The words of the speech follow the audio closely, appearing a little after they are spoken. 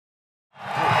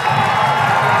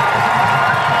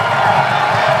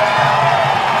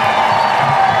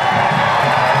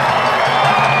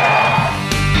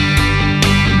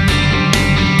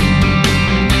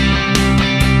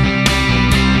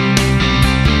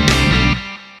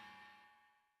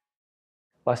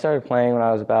Well, I started playing when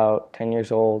I was about 10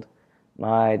 years old.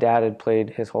 My dad had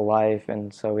played his whole life,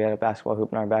 and so we had a basketball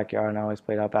hoop in our backyard, and I always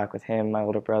played out back with him, my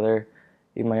older brother,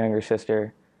 even my younger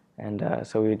sister. And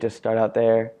so we would just start out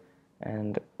there.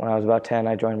 And when I was about 10,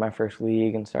 I joined my first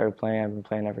league and started playing. I've been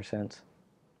playing ever since.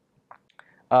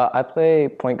 I play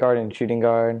point guard and shooting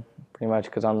guard pretty much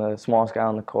because I'm the smallest guy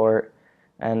on the court.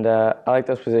 And I like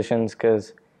those positions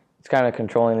because it's kind of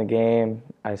controlling the game.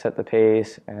 I set the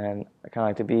pace, and I kind of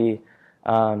like to be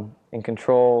in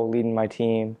control, leading my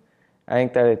team. I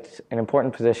think that it's an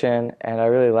important position, and I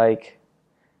really like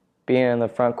being in the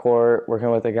front court, working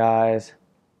with the guys,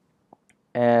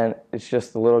 and it's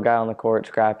just the little guy on the court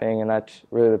scrapping, and that's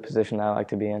really the position that I like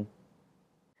to be in.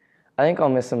 I think I'll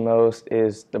miss the most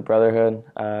is the brotherhood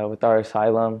with our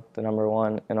asylum, the number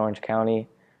one in Orange County,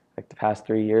 like the past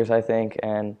 3 years, I think.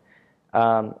 And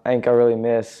I think I really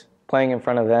miss playing in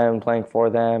front of them, playing for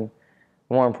them.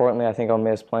 More importantly, I think I'll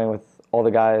miss playing with all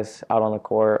the guys out on the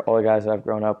court, all the guys that I've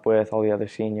grown up with, all the other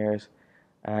seniors.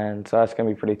 And so that's going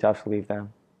to be pretty tough to leave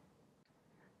them.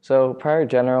 So Prior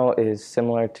General is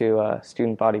similar to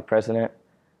Student Body President.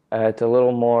 It's a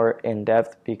little more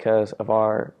in-depth because of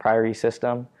our priority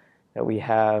system that we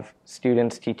have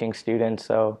students teaching students.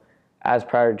 So as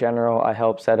Prior General, I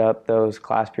help set up those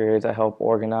class periods. I help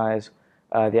organize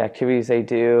the activities they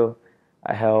do.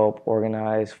 I help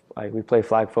organize, like we play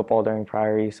flag football during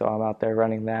priority, so I'm out there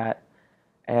running that.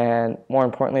 And more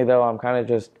importantly though, I'm kind of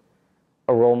just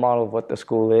a role model of what the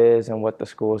school is and what the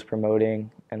school is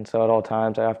promoting. And so at all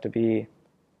times I have to be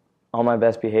on my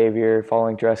best behavior,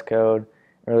 following dress code,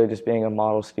 really just being a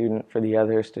model student for the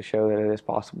others to show that it is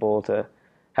possible to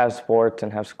have sports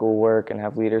and have schoolwork and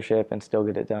have leadership and still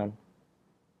get it done.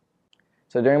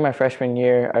 So during my freshman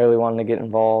year, I really wanted to get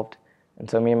involved. And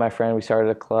so me and my friend, we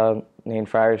started a club named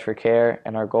Friars for Care,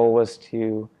 and our goal was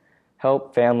to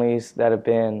help families that have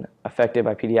been affected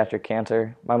by pediatric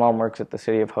cancer. My mom works at the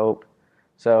City of Hope,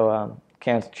 so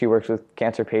she works with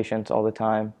cancer patients all the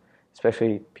time,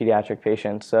 especially pediatric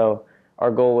patients. So our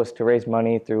goal was to raise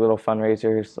money through little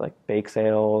fundraisers like bake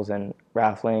sales and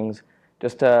rafflings,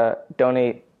 just to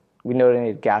donate. We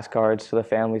donated gas cards to the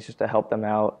families just to help them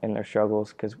out in their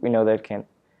struggles, because we know that it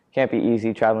can't be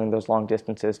easy traveling those long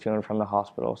distances to and from the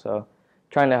hospital. So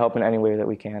trying to help in any way that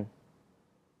we can.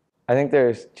 I think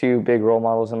there's two big role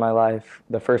models in my life.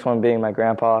 The first one being my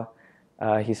grandpa.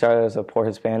 He started as a poor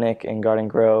Hispanic in Garden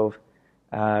Grove.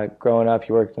 Growing up,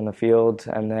 he worked in the fields,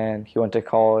 and then he went to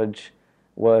college,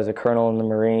 was a colonel in the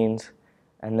Marines,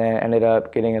 and then ended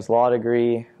up getting his law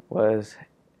degree, was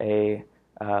a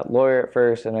lawyer at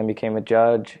first, and then became a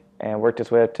judge, and worked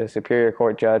his way up to Superior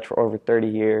Court judge for over 30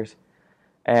 years.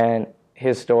 And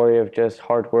his story of just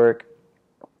hard work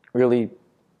really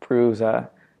proves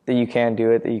that you can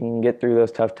do it, that you can get through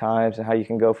those tough times, and how you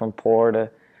can go from poor to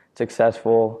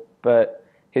successful. But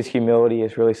his humility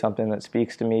is really something that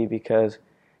speaks to me, because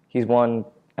he's won,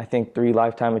 I think, 3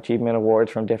 Lifetime Achievement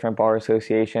Awards from different bar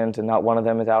associations, and not one of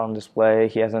them is out on display.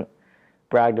 He hasn't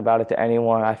bragged about it to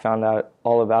anyone. I found out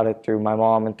all about it through my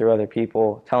mom and through other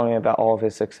people telling me about all of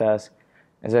his success.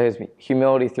 And so his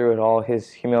humility through it all,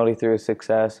 his humility through his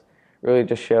success, really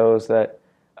just shows that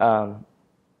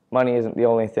money isn't the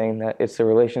only thing, that it's the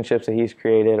relationships that he's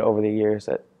created over the years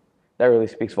that really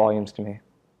speaks volumes to me.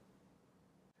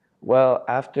 Well,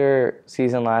 after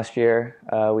season last year,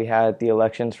 we had the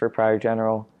elections for Prior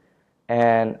General,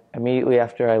 and immediately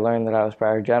after I learned that I was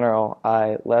Prior General,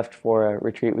 I left for a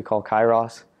retreat we call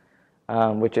Kairos,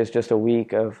 which is just a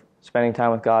week of spending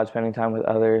time with God, spending time with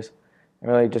others, and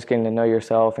really just getting to know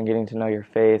yourself and getting to know your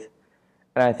faith.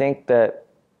 And I think that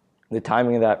the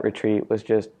timing of that retreat was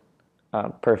just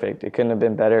perfect. It couldn't have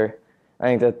been better. I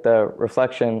think that the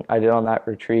reflection I did on that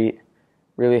retreat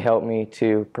really helped me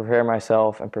to prepare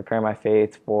myself and prepare my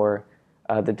faith for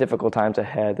the difficult times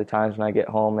ahead, the times when I get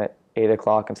home at 8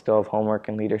 o'clock and still have homework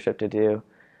and leadership to do.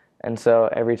 And so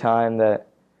every time that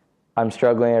I'm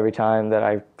struggling, every time that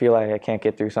I feel like I can't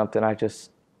get through something, I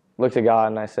just look to God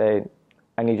and I say,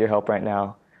 I need your help right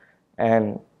now.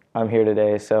 And I'm here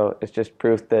today, so it's just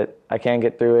proof that I can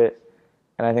get through it.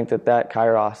 And I think that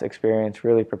Kairos experience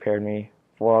really prepared me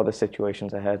for all the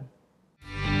situations ahead.